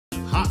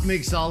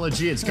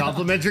Hotmixology. It's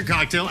complimentary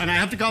cocktail, and I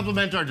have to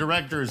compliment our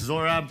director,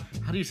 Zorab.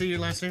 How do you say your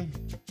last name?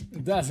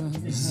 It doesn't.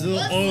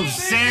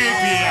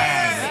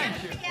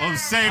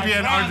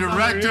 Ovsapian, our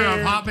director of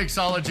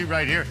Hotmixology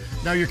right here.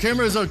 Now, your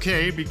camera is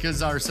okay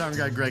because our sound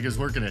guy, Greg, is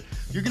working it.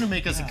 You're going to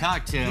make us a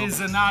cocktail. He's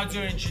an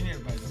audio engineer,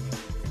 by the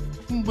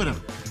way.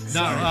 Whatever.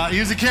 No,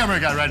 he's a camera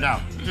guy right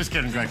now. Just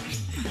kidding, Greg.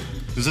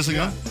 Is this a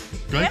gun?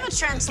 We have a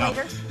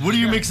translator. No. What are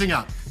you mixing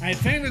up? I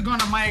think we're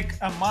gonna make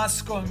a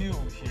Moscow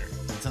Mule here.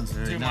 That sounds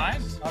very Do you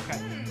nice. mind? Okay,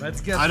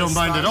 let's get I don't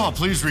mind started. at all.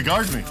 Please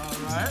regard me. All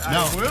right,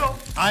 No, I will.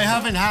 I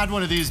haven't had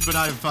one of these, but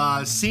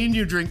I've seen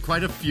you drink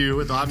quite a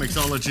few at the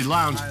Hotmixology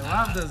Lounge. I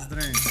love those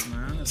drinks,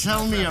 man. It's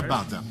Tell my me favorite.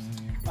 about them.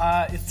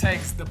 It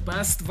takes the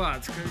best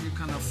vodka you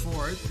can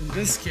afford. In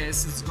this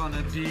case, it's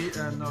gonna be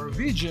a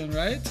Norwegian,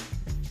 right?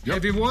 Yep.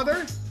 Heavy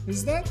water,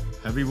 is that?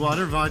 Heavy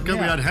water vodka.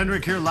 Yeah. We had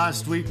Henrik here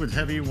last week with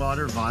heavy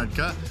water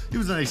vodka. He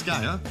was a nice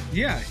guy, huh?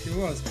 Yeah, he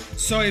was.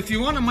 So if you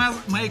want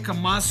to make a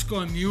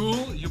Moscow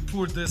Mule, you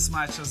pour this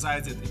much as I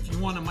did. If you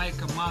want to make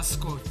a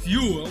Moscow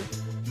Fuel,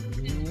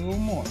 you do a little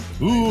more.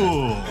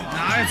 Ooh.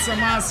 Now it's a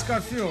Moscow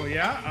Fuel,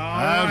 yeah?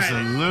 All right.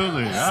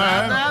 Absolutely. All Set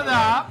right. that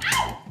up.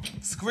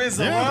 Squeeze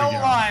a There we little go.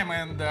 lime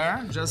in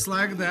there, just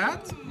like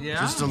that. Yeah.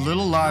 Just a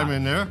little lime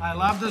in there. I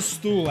love the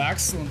stool,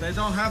 excellent. They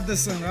don't have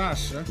this in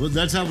Russia. Well,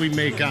 that's how we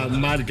make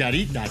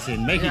margaritas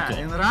in Mexico. Yeah,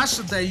 in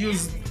Russia they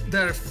use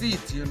their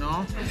feet, you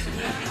know?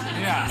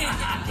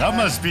 Yeah. That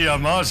must be a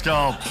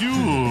Moscow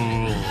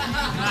Mule.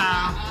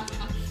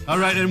 All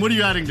right, and what are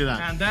you adding to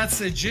that? And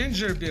that's a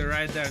ginger beer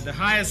right there, the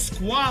highest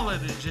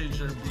quality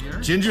ginger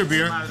beer. Ginger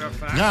beer. As a matter of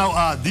fact.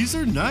 Now, these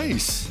are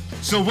nice.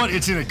 So what,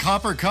 it's in a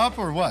copper cup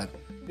or what?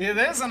 It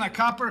is in a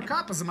copper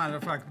cup, as a matter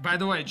of fact. By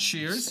the way,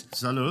 cheers.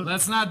 Salud.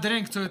 Let's not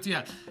drink to it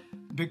yet.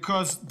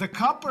 Because the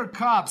copper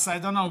cups, I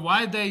don't know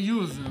why they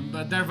use them,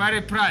 but they're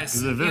very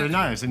pricey. They're very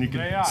nice, and you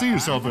They can are, see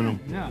yourself in them.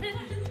 Yeah.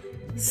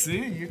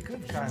 See, you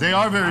could kind They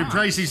are very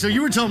pricey. So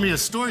you were telling me a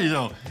story,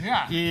 though.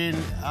 Yeah. In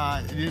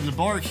the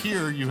bar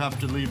here, you have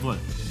to leave what?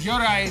 Your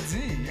ID.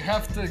 You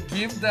have to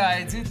give the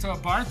ID to a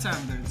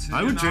bartender. Too,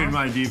 I would trade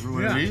my ID for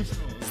one of these.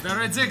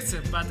 They're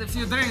addictive, but if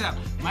you drink them,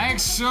 make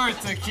sure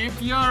to keep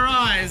your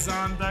eyes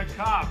on the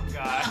cup,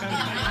 guys.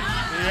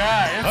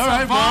 Yeah, it's All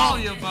right, a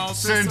valuable piece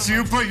since of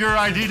you put your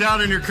ID down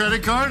in your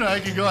credit card,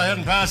 I can go ahead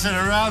and pass it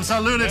around.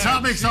 Salud, it's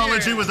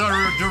Hotmixology cheers. with our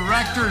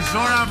director,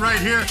 Zorab, right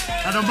here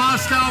at the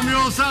Moscow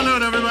Mule.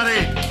 Salud,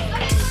 everybody.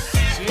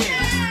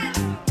 Cheers.